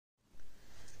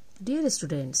Dear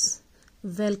students,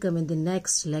 welcome in the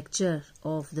next lecture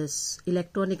of this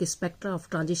electronic spectra of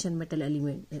transition metal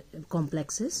element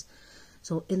complexes.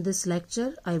 So in this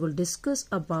lecture I will discuss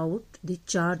about the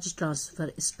charge transfer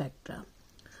spectra.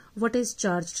 What is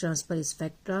charge transfer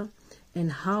spectra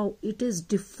and how it is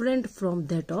different from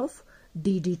that of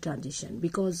DD transition,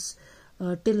 because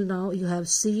till now you have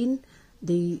seen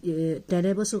the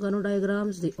Tenebo-Sugano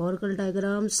diagrams, the Oracle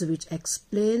diagrams, which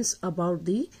explains about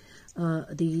the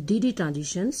DD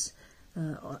transitions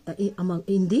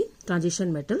in the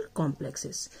transition metal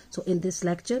complexes. So in this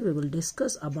lecture we will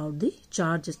discuss about the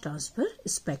charge transfer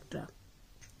spectra.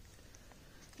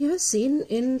 You have seen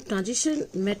in transition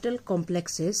metal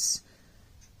complexes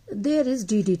there is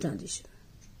DD transition.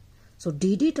 So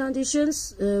DD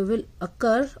transitions will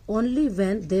occur only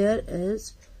when there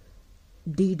is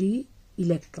DD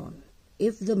electron.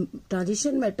 If the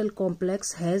transition metal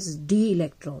complex has D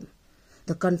electron,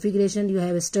 the configuration you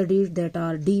have studied that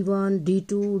are D1,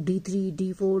 D2, D3,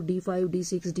 D4, D5,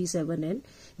 D6, D7 and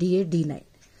D8, D9.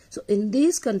 So in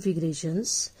these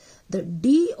configurations the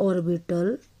D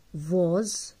orbital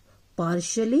was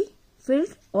partially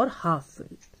filled or half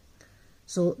filled.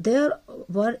 So there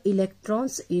were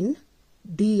electrons in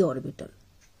D orbital.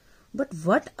 But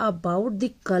what about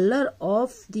the color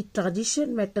of the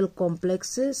transition metal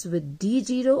complexes with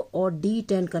D0 or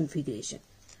D10 configuration?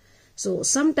 So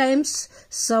sometimes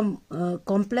some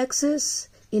complexes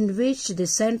in which the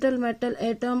central metal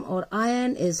atom or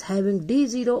ion is having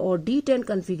D0 or D10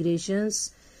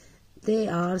 configurations, they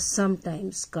are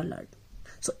sometimes colored.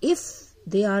 So if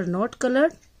they are not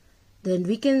colored, then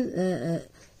we can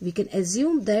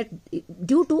assume that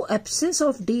due to absence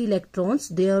of D electrons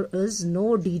there is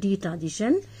no DD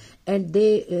transition and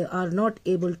they are not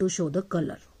able to show the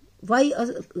color. Why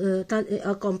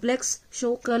a complex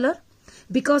show color?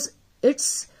 Because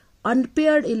its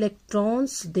unpaired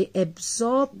electrons, they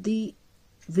absorb the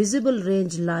visible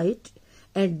range light,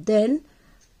 and then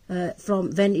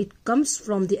from when it comes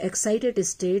from the excited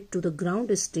state to the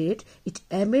ground state, it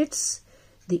emits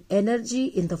the energy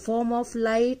in the form of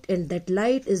light, and that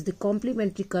light is the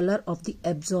complementary color of the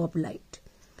absorbed light.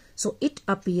 So it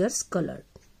appears colored.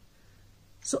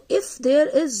 So if there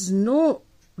is no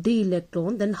D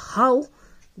electron, then how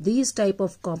these type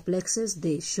of complexes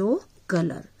they show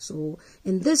color? So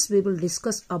in this we will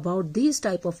discuss about these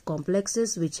type of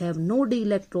complexes which have no D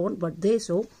electron but they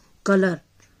show color.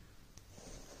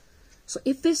 So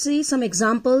if we see some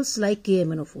examples like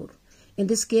KMnO4. In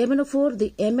this KMnO4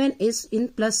 the Mn is in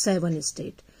 +7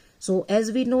 state. So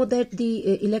as we know that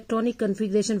the electronic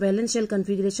configuration, valence shell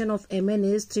configuration of Mn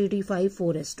is 3d5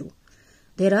 4s2.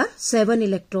 There are 7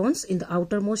 electrons in the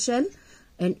outermost shell,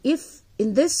 and if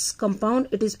in this compound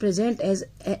it is present as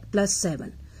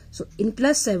 +7. So in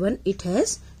 +7 it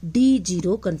has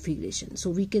D0 configuration. So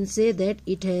we can say that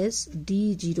it has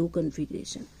D0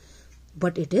 configuration,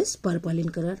 but it is purple in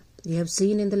color. We have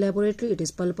seen in the laboratory it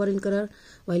is purple in color.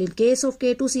 While in case of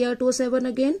K2Cr2O7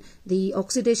 again, the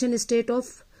oxidation state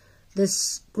of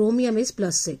this chromium is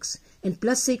 +6. And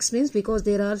 +6 means because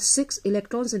there are 6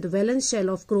 electrons in the valence shell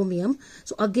of chromium,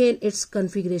 so again its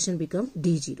configuration become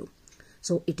D0.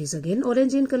 So it is again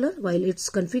orange in color, while its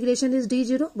configuration is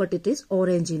D0 but it is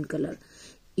orange in color.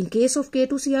 In case of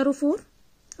K2CrO4,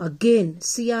 again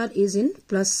Cr is in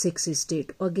 +6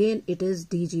 state. Again it is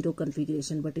D0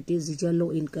 configuration but it is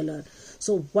yellow in color.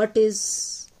 So what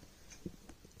is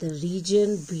the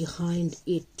reason behind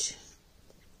it?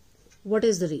 What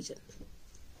is the reason?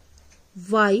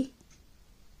 Why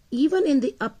even in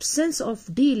the absence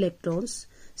of D electrons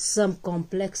some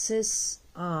complexes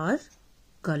are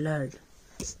colored?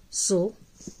 So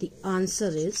the answer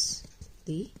is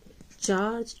the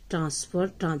charge transfer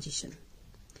transition.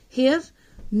 Here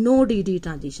no DD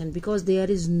transition because there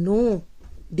is no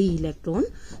D electron.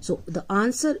 So the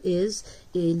answer is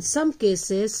in some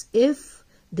cases if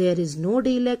there is no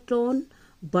D electron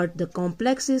but the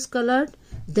complex is colored,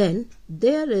 then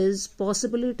there is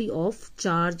possibility of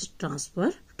charge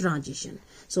transfer transition.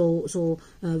 So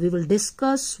we will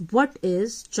discuss what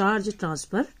is charge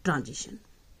transfer transition.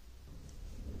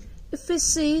 If we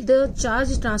see the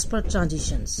charge transfer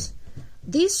transitions,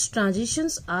 these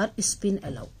transitions are spin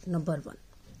allowed. Number 1.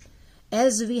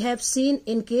 As we have seen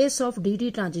in case of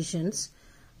DD transitions,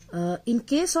 in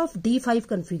case of D5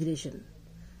 configuration,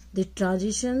 the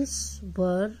transitions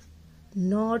were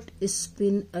not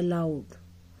spin allowed.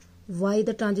 Why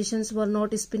the transitions were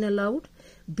not spin allowed?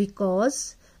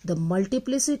 Because the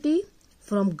multiplicity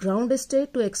from ground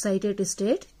state to excited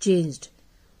state changed.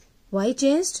 Why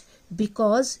changed?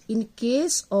 Because in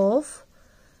case of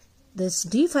this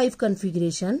D5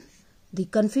 configuration, the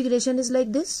configuration is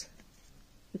like this.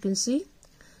 You can see.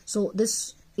 So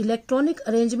this electronic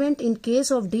arrangement in case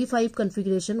of D5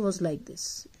 configuration was like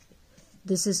this.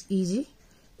 This is EG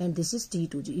and this is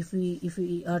T2G. If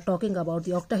we are talking about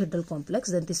the octahedral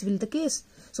complex, then this will be the case.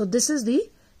 So this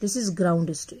is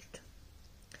ground state.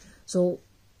 So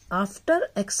after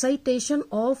excitation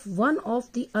of one of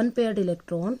the unpaired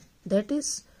electron, that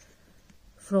is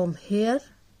from here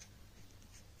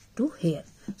to here,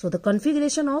 so the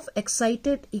configuration of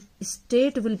excited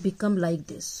state will become like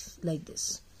this,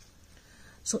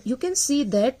 So you can see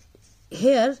that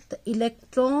here the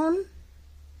electron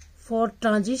for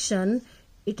transition,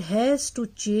 it has to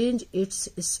change its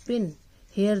spin.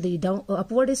 Here the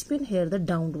upward spin, here the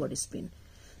downward spin.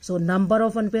 So number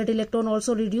of unpaired electron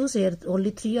also reduce. Here only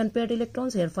 3 unpaired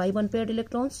electrons, here 5 unpaired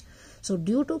electrons. So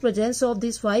due to presence of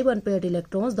these 5 unpaired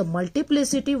electrons, the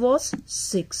multiplicity was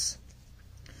 6.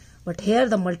 But here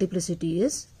the multiplicity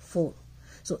is 4.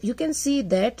 So you can see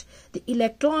that the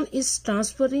electron is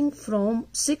transferring from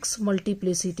 6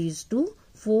 multiplicities to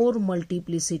 4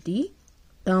 multiplicity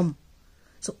term.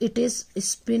 So it is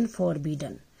spin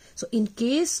forbidden. So in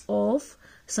case of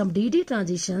some DD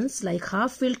transitions like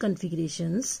half field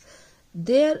configurations,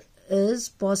 there is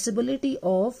possibility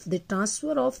of the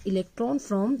transfer of electron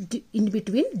from in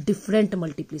between different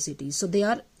multiplicities. So they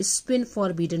are spin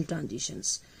forbidden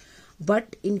transitions.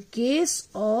 But in case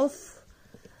of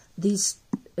these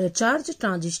charge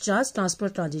transfer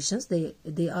transitions,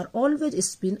 they are always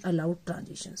spin allowed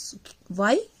transitions.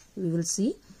 Why? We will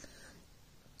see.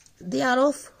 They are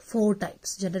of 4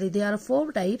 types. Generally, they are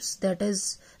 4 types. That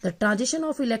is the transition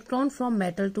of electron from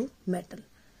metal to metal,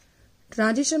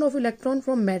 transition of electron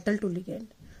from metal to ligand,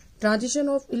 transition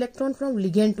of electron from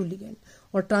ligand to ligand,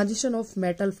 or transition of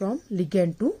metal from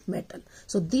ligand to metal.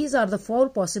 So these are the 4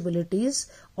 possibilities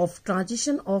of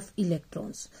transition of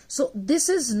electrons. So this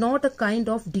is not a kind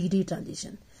of DD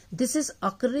transition. This is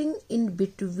occurring in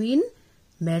between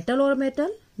metal or metal,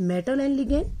 metal and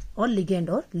ligand, or ligand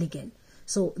or ligand.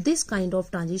 So this kind of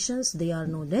transitions, they are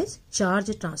known as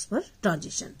charge transfer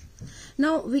transition.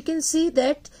 Now we can see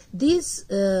that these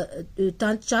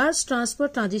charge transfer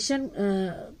transition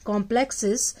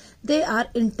complexes, they are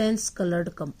intense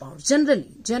colored compounds.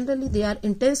 Generally they are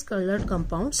intense colored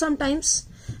compounds. Sometimes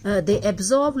they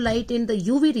absorb light in the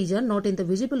UV region, not in the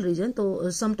visible region. So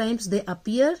sometimes they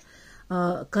appear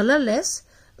colorless,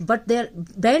 but their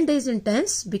band is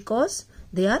intense because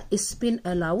they are spin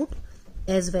allowed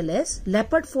as well as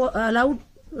leopard for allowed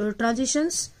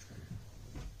transitions,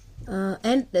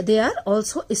 and they are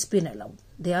also spin allowed.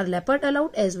 They are leopard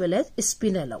allowed as well as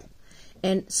spin allowed,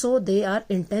 and so they are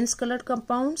intense colored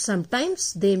compounds.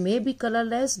 Sometimes they may be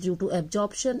colorless due to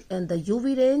absorption and the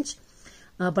UV range,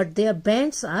 but their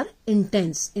bands are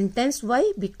intense. Intense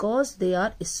why? Because they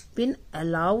are spin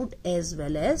allowed as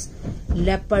well as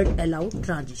leopard allowed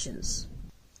transitions.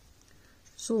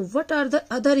 So what are the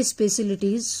other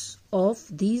specialties of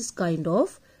these kind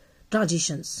of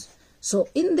transitions? So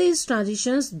in these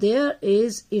transitions, there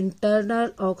is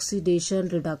internal oxidation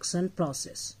reduction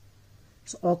process.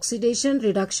 So oxidation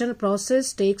reduction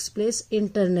process takes place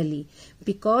internally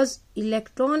because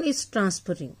electron is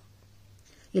transferring.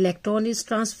 Electron is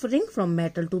transferring from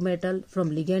metal to metal,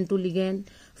 from ligand to ligand,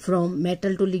 from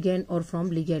metal to ligand, or from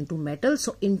ligand to metal.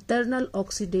 So internal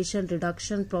oxidation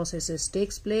reduction processes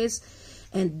takes place,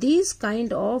 and these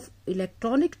kind of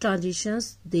electronic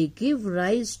transitions, they give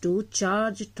rise to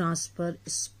charge transfer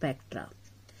spectra.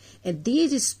 And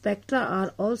these spectra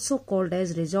are also called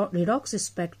as redox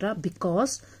spectra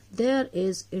because there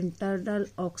is internal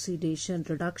oxidation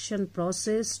reduction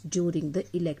process during the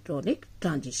electronic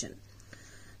transition.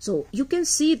 So you can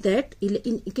see that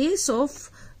in case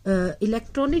of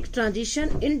electronic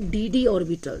transition in DD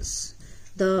orbitals,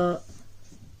 the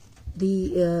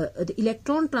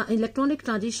electronic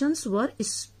transitions were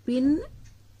spin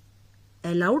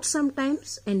allowed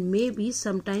sometimes, and maybe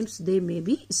sometimes they may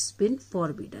be spin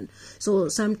forbidden. So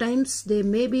sometimes they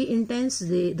may be intense,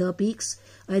 the peaks,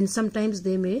 and sometimes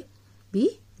they may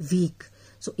be weak.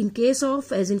 So in case of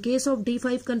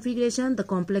D5 configuration, the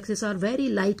complexes are very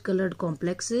light colored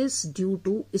complexes due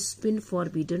to spin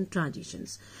forbidden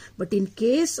transitions. But in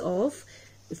case of,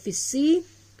 if we see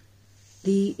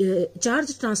the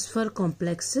charge transfer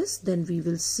complexes, then we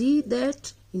will see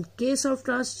that in case of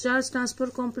charge transfer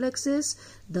complexes,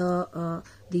 the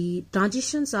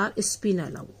transitions are spin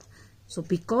allowed. So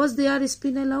because they are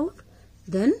spin allowed,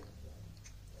 then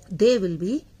they will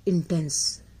be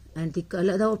intense, and the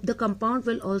color of the compound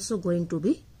will also going to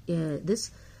be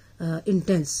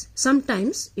intense.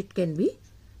 Sometimes it can be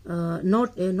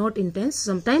not intense.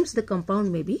 Sometimes the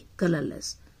compound may be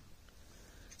colorless.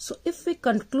 So if we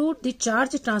conclude the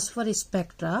charge transfer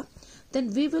spectra,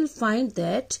 then we will find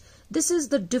that this is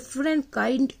the different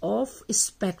kind of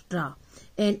spectra,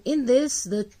 and in this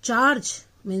the charge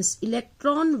means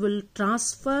electron will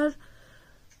transfer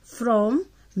from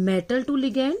metal to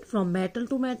ligand, from metal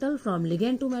to metal, from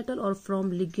ligand to metal, or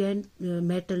from ligand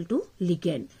metal to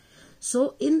ligand.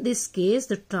 So in this case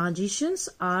the transitions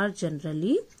are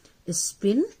generally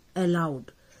spin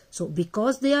allowed. So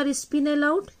because they are spin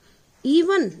allowed,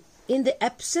 even in the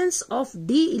absence of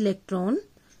d electron,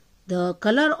 the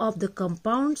color of the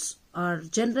compounds are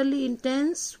generally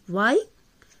intense. Why?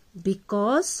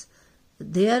 Because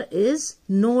there is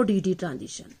no dd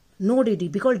transition. No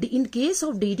dd, because in case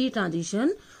of dd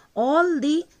transition, all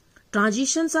the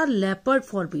transitions are leopard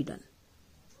forbidden.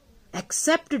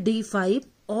 Except d5,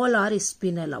 all are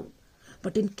spin allowed.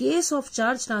 But in case of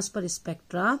charge transfer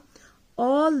spectra,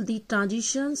 all the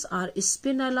transitions are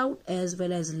spin allowed as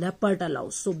well as leopard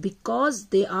allowed. So because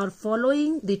they are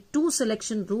following the two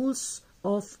selection rules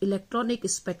of electronic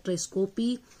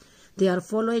spectroscopy, they are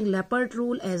following leopard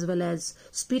rule as well as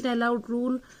spin allowed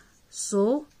rule.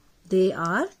 So they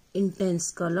are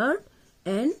intense colored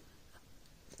and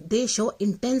they show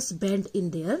intense band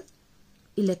in their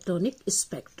electronic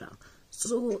spectra.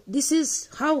 So this is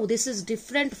how this is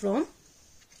different from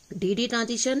dd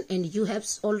transition, and you have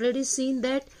already seen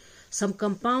that some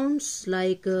compounds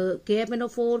like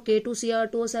KMnO4,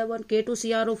 K2Cr2O7,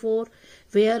 K2Cr4,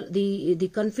 where the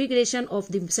configuration of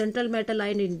the central metal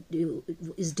ion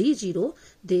is D0,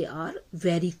 they are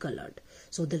very colored.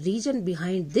 So the reason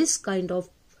behind this kind of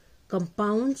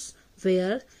compounds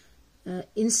where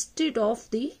instead of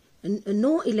the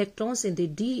no electrons in the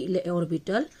d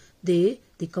orbital, the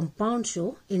compound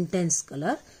show intense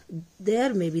color.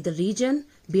 There may be the reason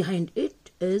behind it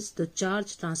is the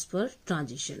charge transfer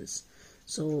transitions.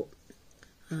 So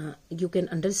you can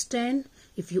understand,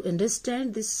 if you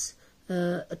understand this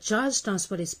charge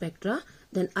transfer spectra,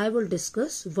 then I will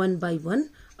discuss one by one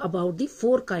about the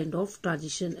four kind of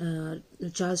transition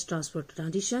charge transfer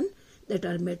transition, that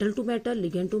are metal to metal,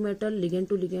 ligand to metal, ligand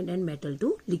to ligand, and metal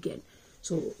to ligand.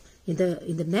 So in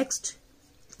the next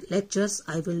lectures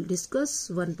I will discuss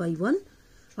one by one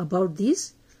about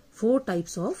these four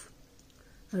types of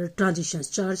transitions,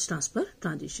 charge transfer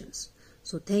transitions.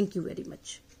 So thank you very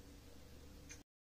much.